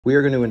We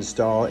are going to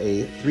install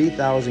a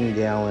 3,000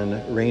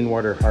 gallon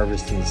rainwater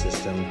harvesting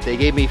system. They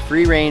gave me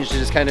free range to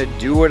just kind of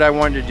do what I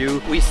wanted to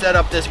do. We set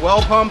up this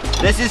well pump.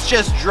 This is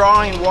just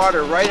drawing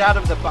water right out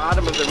of the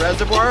bottom of the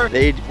reservoir.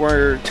 They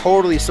were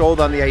totally sold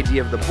on the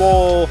idea of the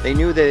bowl. They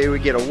knew that they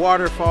would get a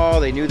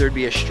waterfall. They knew there'd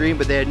be a stream,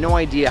 but they had no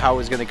idea how it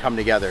was going to come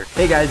together.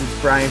 Hey guys,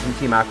 it's Brian from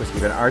Team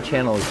Aquascape, and our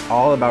channel is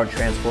all about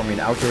transforming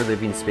outdoor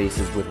living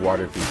spaces with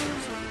water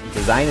features.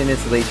 Design and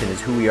installation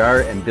is who we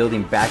are, and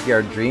building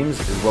backyard dreams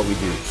is what we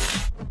do.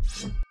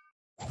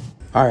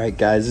 All right,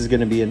 guys, this is going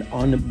to be an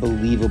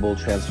unbelievable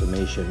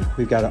transformation.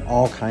 We've got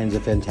all kinds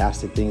of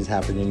fantastic things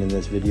happening in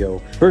this video.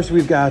 First,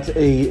 we've got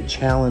a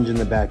challenge in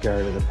the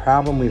backyard. The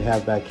problem we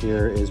have back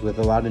here is with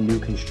a lot of new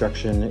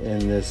construction in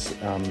this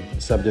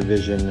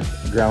subdivision,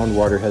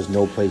 groundwater has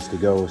no place to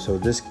go. So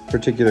this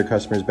particular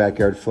customer's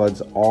backyard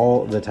floods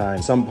all the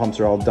time. Some pumps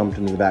are all dumped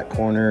into the back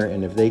corner,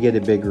 and if they get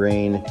a big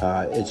rain,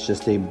 it's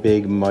just a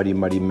big muddy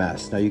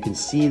mess. Now you can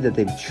see that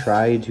they've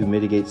tried to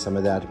mitigate some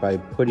of that by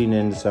putting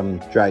in some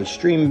dry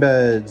stream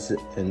beds,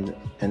 and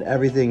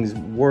everything's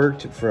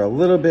worked for a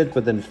little bit,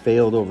 but then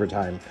failed over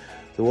time.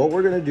 So what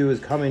we're going to do is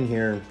come in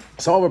here,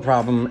 solve a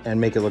problem,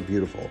 and make it look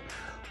beautiful.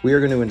 We are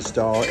going to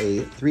install a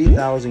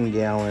 3,000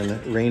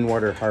 gallon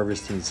rainwater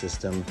harvesting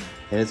system,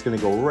 and it's going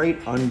to go right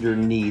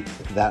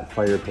underneath that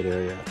fire pit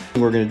area.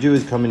 What we're going to do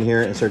is come in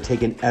here and start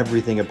taking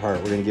everything apart.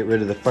 We're going to get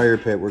rid of the fire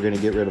pit. We're going to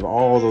get rid of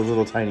all those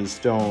little tiny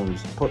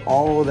stones, put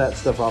all of that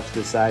stuff off to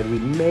the side. We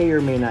may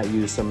or may not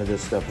use some of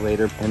this stuff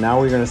later. And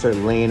now we're going to start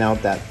laying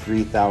out that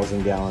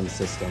 3,000 gallon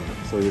system.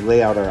 So we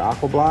lay out our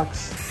aqua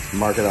blocks,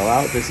 mark it all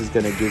out. This is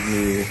going to give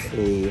me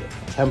a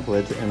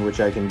template in which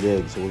I can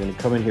dig. So we're going to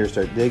come in here,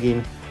 start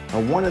digging.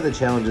 And one of the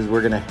challenges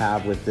we're going to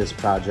have with this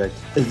project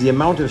is the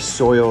amount of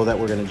soil that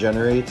we're going to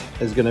generate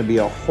is going to be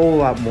a whole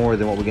lot more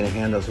than what we're going to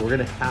handle. So we're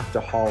going to have to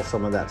haul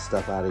some of that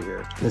stuff out of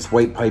here. This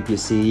white pipe you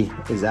see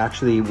is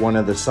actually one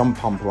of the sump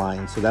pump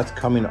lines. So that's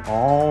coming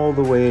all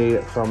the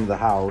way from the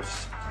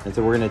house. And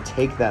so we're going to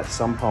take that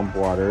sump pump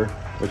water,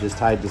 which is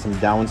tied to some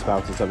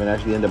downspouts and stuff, and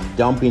actually end up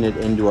dumping it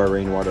into our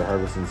rainwater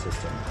harvesting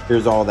system.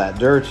 Here's all that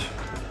dirt.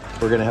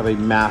 We're going to have a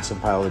massive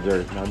pile of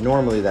dirt. Now,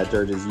 normally that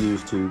dirt is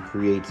used to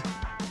create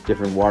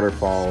different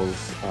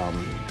waterfalls,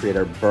 create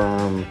our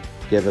berm,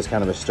 give us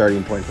kind of a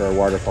starting point for our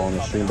waterfall in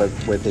the stream. But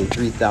with a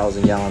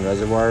 3,000 gallon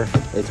reservoir,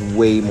 it's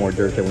way more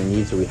dirt than we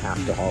need, so we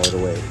have to haul it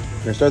away.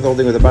 We're gonna start the whole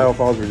thing with the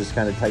biofalls. We're just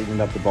kind of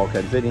tightening up the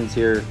bulkhead fittings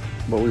here,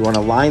 but we want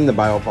to line the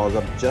biofalls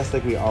up just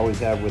like we always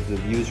have with the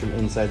views from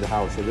inside the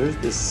house. So there's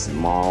this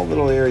small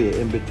little area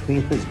in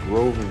between this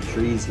grove of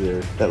trees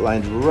here that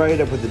lines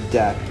right up with the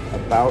deck,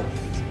 about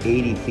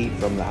 80 feet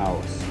from the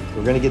house.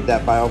 We're going to get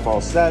that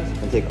biofall set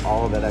and take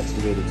all of that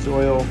excavated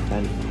soil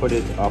and put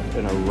it up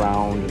and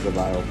around the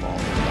biofall.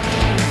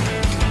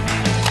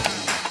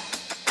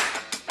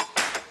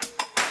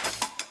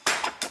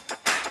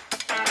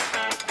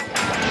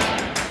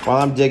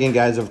 While I'm digging,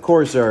 guys, of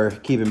course, are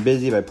keeping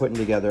busy by putting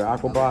together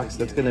aqua blocks.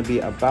 That's going to be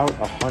about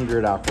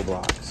 100 aqua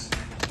blocks.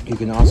 You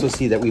can also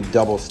see that we've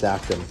double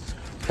stacked them.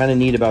 Kind of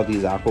neat about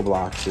these aqua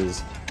blocks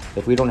is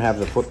if we don't have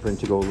the footprint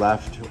to go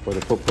left or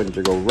the footprint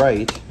to go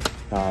right,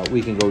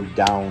 we can go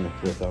down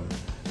with them,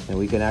 and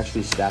we can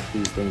actually stack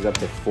these things up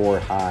to 4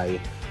 high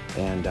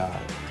and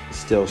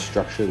still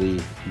structurally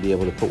be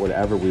able to put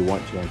whatever we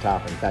want to on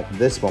top. In fact,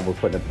 this one we're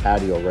putting a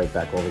patio right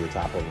back over the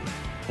top of them,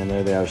 and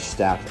there they are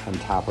stacked on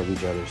top of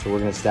each other. So we're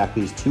going to stack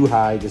these 2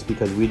 high just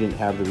because we didn't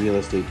have the real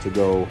estate to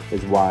go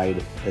as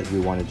wide as we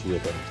wanted to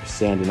with them.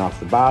 Sanding off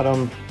the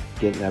bottom,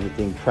 getting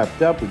everything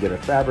prepped up. We get our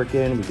fabric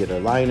in, we get our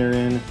liner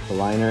in, the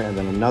liner, and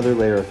then another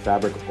layer of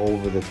fabric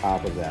over the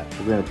top of that.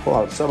 We're going to pull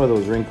out some of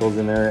those wrinkles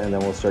in there, and then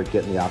we'll start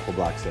getting the aqua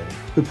blocks in.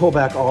 We pull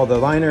back all the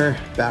liner,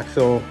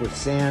 backfill with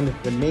sand.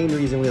 The main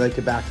reason we like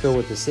to backfill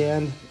with the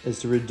sand is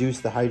to reduce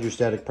the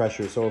hydrostatic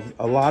pressure. So if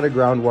a lot of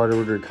groundwater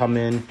were to come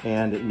in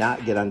and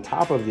not get on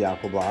top of the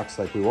aqua blocks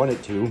like we want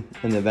it to,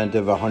 in the event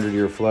of a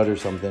 100-year flood or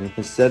something,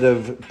 instead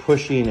of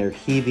pushing or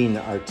heaving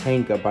our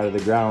tank up out of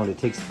the ground,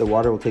 the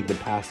water will take the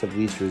path of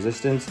least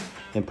resistance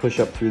and push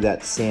up through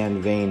that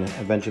sand vein,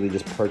 eventually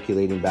just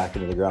percolating back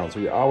into the ground. So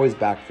we always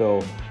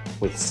backfill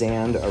with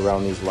sand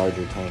around these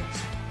larger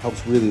tanks.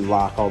 Helps really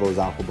lock all those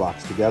aqua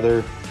blocks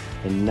together.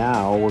 And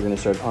now we're going to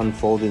start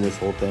unfolding this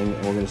whole thing,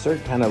 and we're going to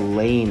start kind of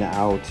laying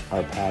out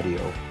our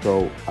patio.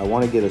 So I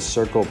want to get a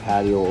circle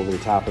patio over the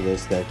top of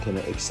this that can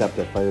accept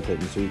a fire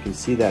pit. And so you can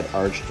see that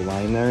arched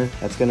line there.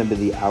 That's going to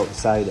be the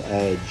outside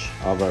edge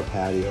of our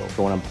patio.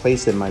 So when I'm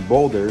placing my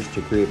boulders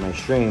to create my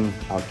stream,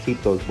 I'll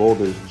keep those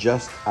boulders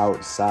just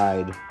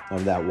outside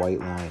of that white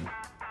line.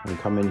 When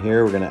we come in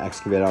here, we're going to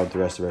excavate out the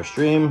rest of our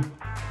stream,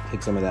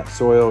 take some of that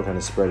soil, kind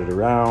of spread it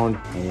around,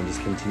 and then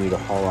just continue to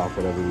haul off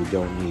whatever we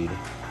don't need.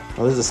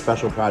 Well, this is a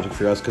special project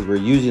for us because we're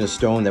using a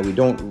stone that we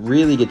don't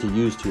really get to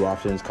use too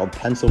often. It's called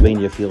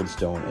Pennsylvania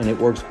fieldstone, and it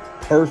works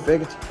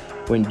perfect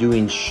when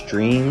doing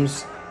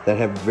streams that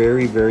have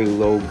very, very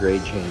low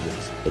grade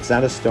changes. It's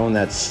not a stone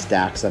that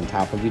stacks on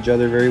top of each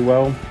other very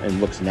well and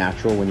looks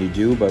natural when you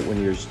do, but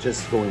when you're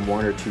just going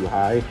one or two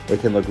high, it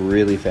can look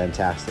really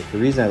fantastic. The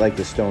reason I like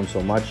this stone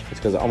so much is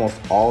because almost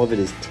all of it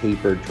is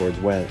tapered towards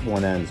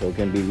one end. So it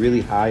can be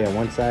really high on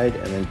one side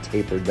and then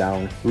tapered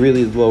down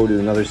really low to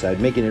another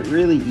side, making it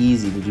really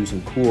easy to do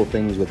some cool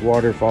things with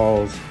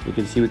waterfalls. You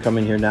can see we come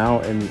in here now,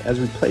 and as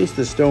we place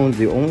the stones,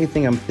 the only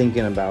thing I'm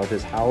thinking about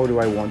is how do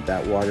I want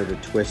that water to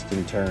twist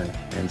and turn.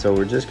 And so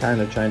we're just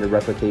kind of trying to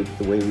replicate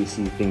the way we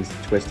see things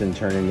twist and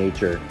turn in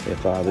nature.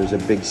 If there's a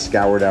big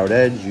scoured out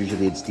edge,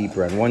 usually it's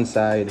deeper on one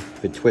side.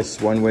 If it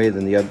twists one way,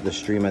 then the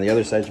stream on the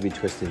other side should be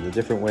twisted a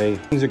different way.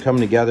 Things are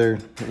coming together.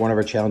 One of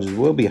our challenges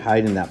will be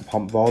hiding that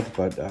pump vault,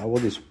 but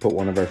we'll just put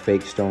one of our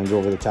fake stones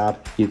over the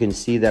top. You can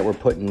see that we're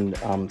putting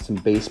some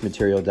base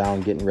material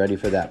down, getting ready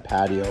for that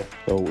patio.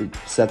 So we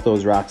set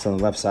those rocks on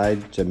the left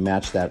side to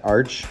match that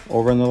arch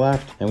over on the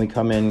left, and we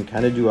come in,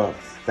 kind of do a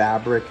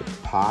fabric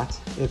pot,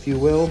 if you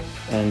will,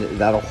 and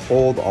that'll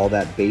hold all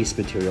that base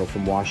material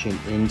from washing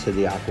into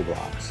the aqua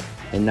blocks.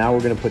 And now we're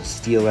going to put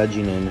steel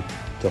edging in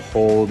to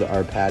hold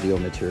our patio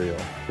material.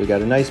 We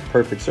got a nice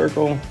perfect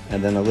circle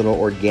and then a little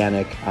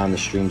organic on the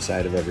stream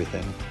side of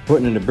everything.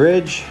 Putting in a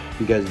bridge.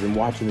 If you guys have been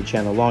watching the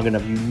channel long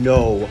enough, you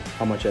know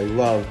how much I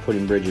love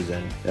putting bridges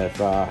in. If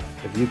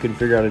you can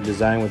figure out a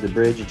design with a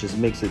bridge, it just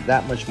makes it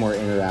that much more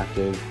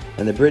interactive,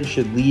 and the bridge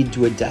should lead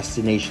to a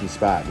destination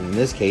spot. And in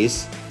this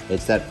case,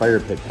 it's that fire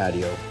pit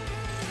patio.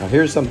 Now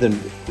here's something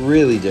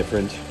really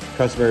different.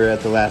 Customer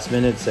at the last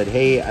minute said,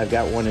 hey, I've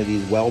got one of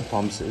these well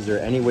pumps. Is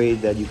there any way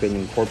that you can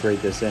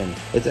incorporate this in?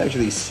 It's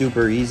actually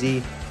super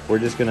easy. We're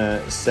just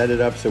gonna set it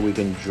up so we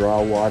can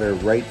draw water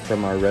right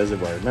from our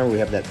reservoir. Remember, we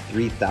have that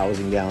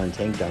 3,000 gallon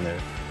tank down there.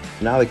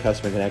 So now the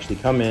customer can actually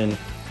come in,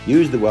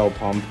 use the well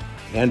pump,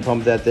 hand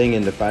pump that thing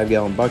into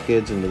 5-gallon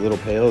buckets, into little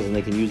pails, and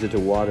they can use it to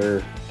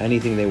water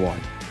anything they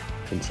want.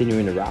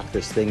 Continuing to rock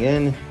this thing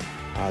in.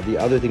 The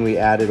other thing we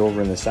added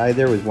over on the side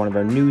there was one of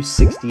our new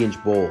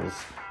 60-inch bowls.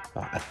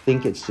 I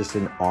think it's just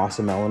an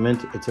awesome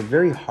element. It's a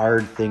very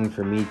hard thing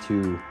for me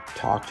to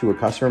talk to a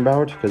customer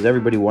about because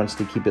everybody wants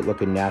to keep it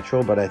looking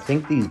natural, but I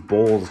think these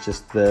bowls,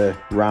 just the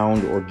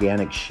round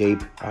organic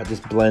shape,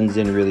 just blends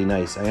in really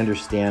nice. I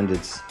understand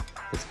it's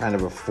kind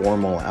of a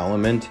formal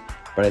element,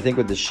 but I think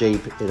with the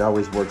shape, it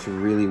always works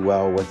really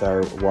well with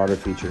our water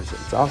features.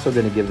 It's also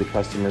going to give the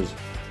customers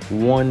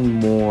one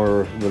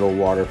more little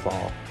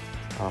waterfall.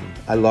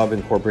 I love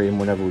incorporating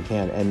whenever we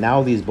can, and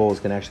now these bowls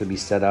can actually be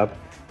set up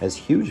as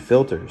huge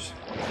filters.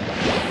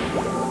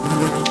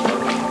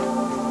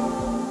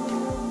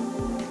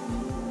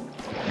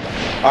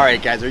 All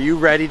right, guys, are you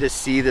ready to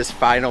see this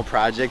final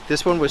project?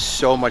 This one was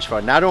so much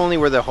fun. Not only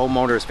were the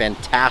homeowners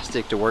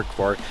fantastic to work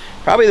for,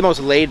 probably the most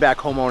laid-back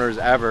homeowners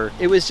ever,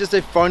 it was just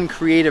a fun,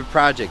 creative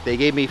project. They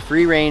gave me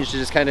free range to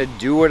just kind of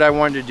do what I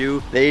wanted to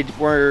do. They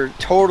were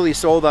totally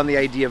sold on the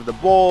idea of the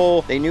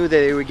bowl. They knew that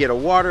they would get a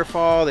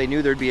waterfall. They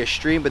knew there'd be a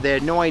stream, but they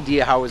had no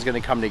idea how it was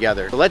gonna come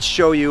together. So let's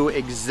show you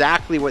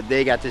exactly what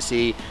they got to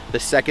see the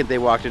second they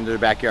walked into their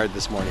backyard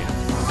this morning.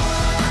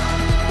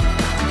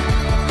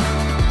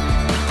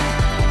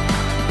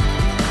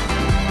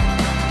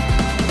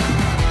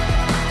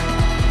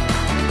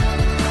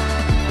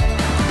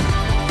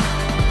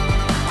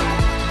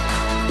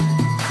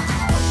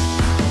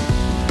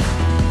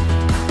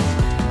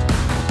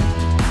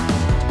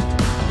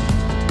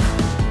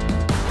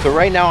 So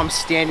right now I'm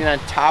standing on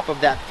top of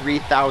that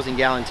 3,000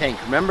 gallon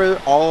tank.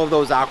 Remember all of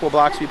those aqua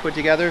blocks we put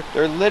together?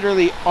 They're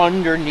literally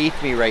underneath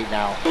me right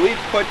now. So we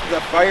put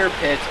the fire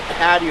pit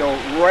patio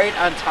right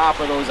on top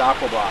of those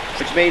aqua blocks,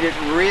 which made it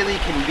really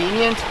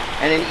convenient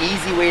and an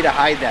easy way to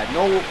hide that.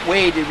 No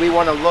way did we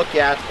want to look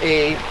at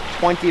a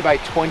 20 by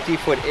 20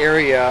 foot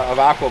area of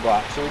aqua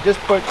blocks. So we just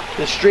put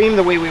the stream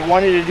the way we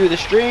wanted to do the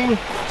stream,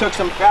 took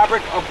some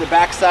fabric off the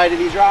back side of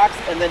these rocks,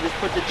 and then just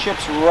put the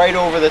chips right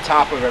over the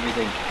top of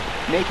everything,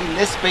 making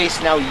this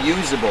space now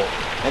usable.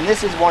 And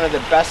this is one of the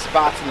best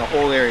spots in the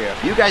whole area.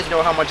 You guys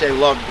know how much I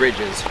love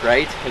bridges,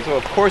 right? And so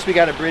of course we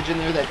got a bridge in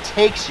there that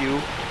takes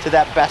you to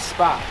that best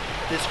spot.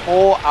 This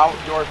whole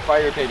outdoor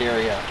fire pit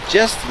area.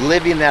 Just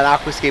living that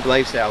aquascape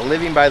lifestyle,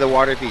 living by the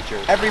water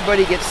features.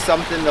 Everybody gets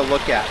something to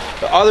look at.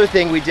 The other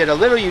thing we did a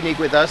little unique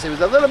with us, it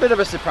was a little bit of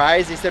a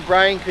surprise. They said,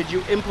 Brian, could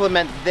you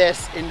implement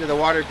this into the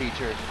water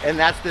feature? And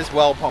that's this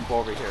well pump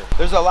over here.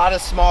 There's a lot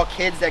of small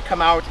kids that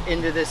come out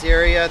into this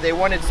area. They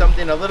wanted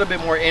something a little bit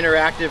more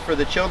interactive for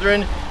the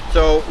children.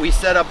 So we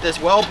set up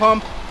this well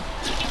pump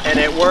and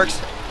it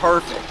works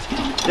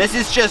perfect. This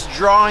is just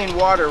drawing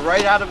water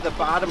right out of the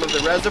bottom of the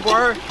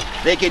reservoir.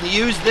 They can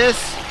use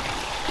this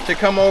to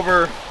come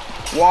over,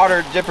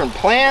 water different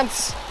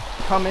plants,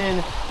 come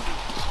in,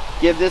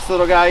 give this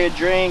little guy a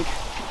drink,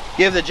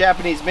 give the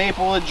Japanese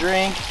maple a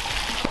drink.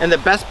 And the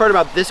best part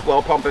about this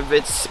well pump, if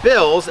it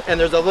spills and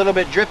there's a little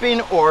bit dripping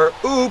or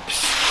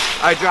oops,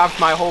 I dropped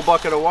my whole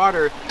bucket of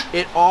water,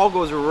 it all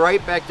goes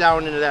right back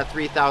down into that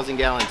 3,000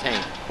 gallon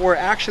tank. We're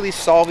actually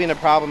solving a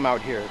problem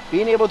out here.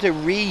 Being able to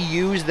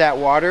reuse that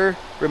water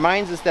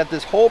reminds us that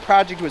this whole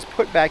project was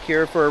put back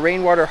here for a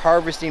rainwater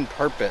harvesting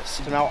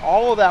purpose. So now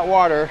all of that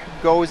water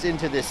goes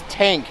into this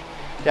tank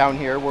down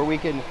here where we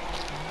can,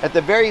 at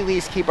the very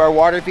least, keep our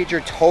water feature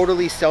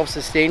totally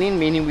self-sustaining,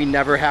 meaning we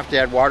never have to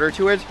add water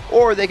to it,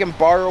 or they can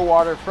borrow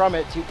water from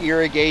it to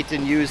irrigate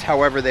and use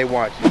however they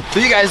want. So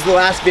you guys, the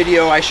last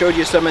video I showed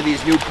you some of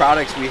these new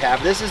products we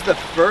have. This is the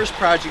first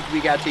project we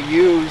got to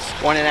use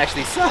one and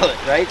actually sell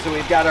it, right? So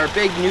we've got our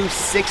big new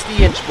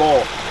 60-inch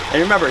bowl.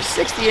 And remember,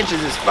 60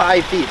 inches is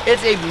 5 feet.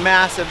 It's a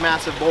massive,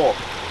 massive bowl.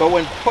 But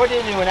when put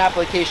into an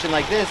application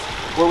like this,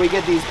 where we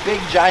get these big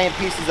giant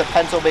pieces of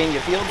Pennsylvania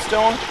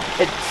fieldstone,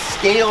 it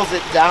scales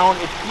it down.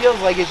 It feels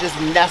like it's just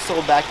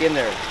nestled back in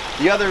there.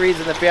 The other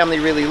reason the family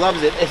really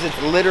loves it is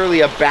it's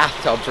literally a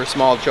bathtub for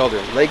small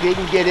children. Like, they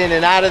can get in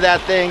and out of that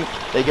thing,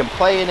 they can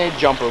play in it,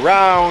 jump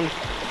around.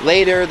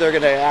 Later, they're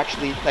gonna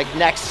actually, like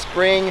next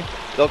spring,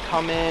 they'll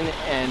come in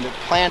and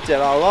plant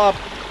it all up,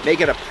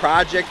 make it a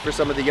project for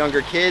some of the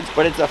younger kids.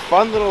 But it's a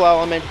fun little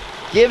element,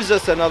 gives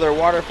us another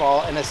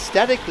waterfall, and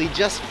aesthetically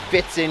just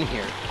fits in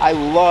here. I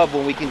love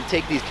when we can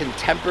take these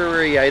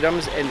contemporary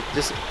items and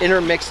just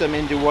intermix them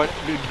into what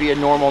would be a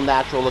normal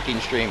natural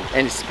looking stream.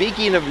 And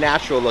speaking of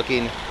natural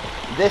looking,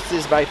 this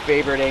is my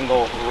favorite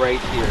angle right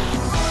here.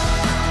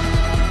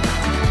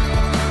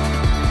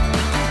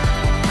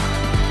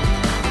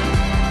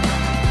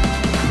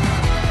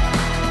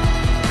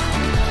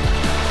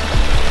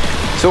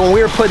 So when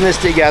we were putting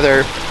this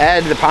together,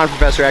 Ed, the pond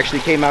professor, actually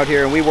came out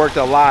here and we worked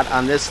a lot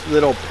on this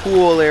little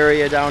pool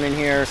area down in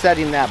here,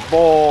 setting that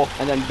bowl,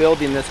 and then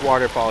building this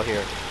waterfall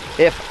here.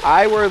 If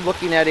I were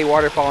looking at a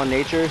waterfall in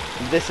nature,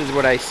 this is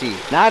what I see.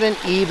 Not an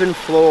even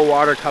flow of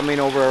water coming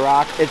over a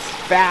rock. It's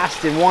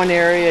fast in one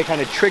area, kind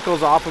of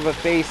trickles off of a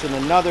face in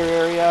another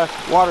area,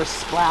 water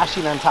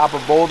splashing on top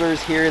of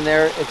boulders here and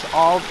there.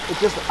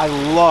 I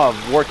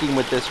love working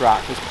with this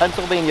rock. This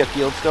Pennsylvania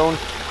fieldstone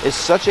is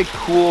such a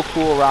cool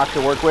rock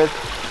to work with.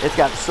 It's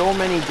got so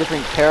many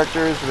different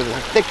characters with the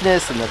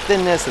thickness and the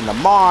thinness and the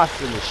moss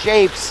and the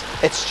shapes.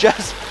 It's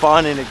just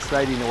fun and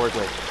exciting to work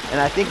with. And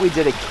I think we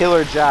did a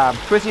killer job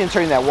twisting and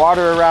turning that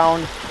water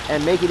around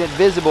and making it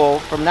visible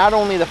from not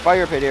only the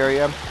fire pit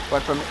area, but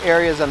from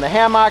areas on the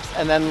hammocks,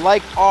 and then, like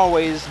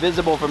always,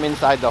 visible from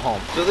inside the home.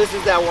 So this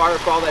is that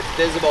waterfall that's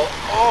visible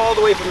all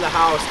the way from the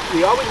house.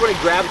 We always want to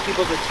grab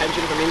people's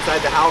attention from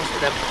inside the house and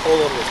then pull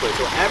them this way.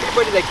 So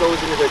everybody that goes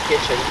into their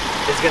kitchen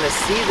is going to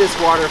see this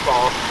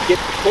waterfall, get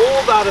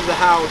pulled out of the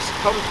house,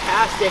 come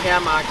past a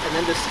hammock, and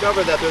then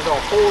discover that there's a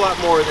whole lot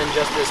more than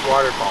just this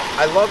waterfall.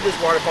 I love this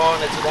waterfall,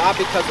 and it's a lot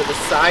because of the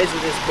size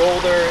of this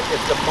boulder.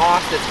 It's the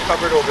moss that's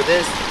covered over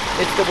this.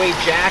 It's the way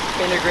Jack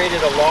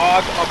integrated a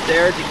log up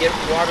there to get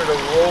water to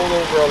roll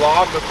over a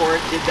log before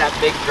it did that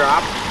big drop.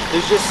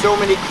 There's just so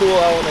many cool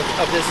elements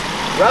of this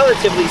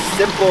relatively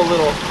simple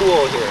little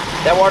pool here.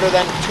 That water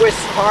then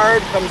twists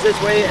hard, comes this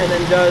way, and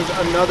then does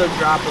another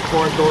drop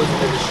before it goes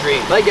into the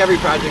stream. Like every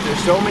project,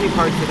 there's so many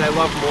parts that I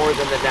love more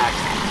than the next.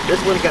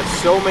 This one's got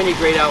so many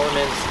great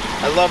elements.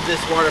 I love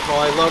this waterfall,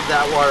 I love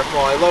that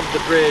waterfall, I love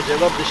the bridge, I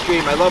love the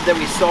stream, I love that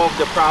we solved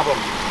the problem.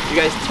 You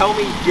guys, tell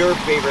me your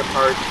favorite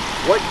part.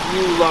 What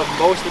you love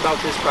most about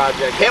this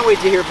project. Can't wait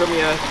to hear from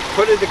you.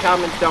 Put it in the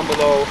comments down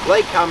below.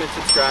 Like, comment,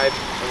 subscribe,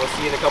 and we'll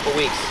see you in a couple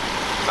weeks.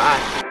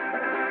 Bye.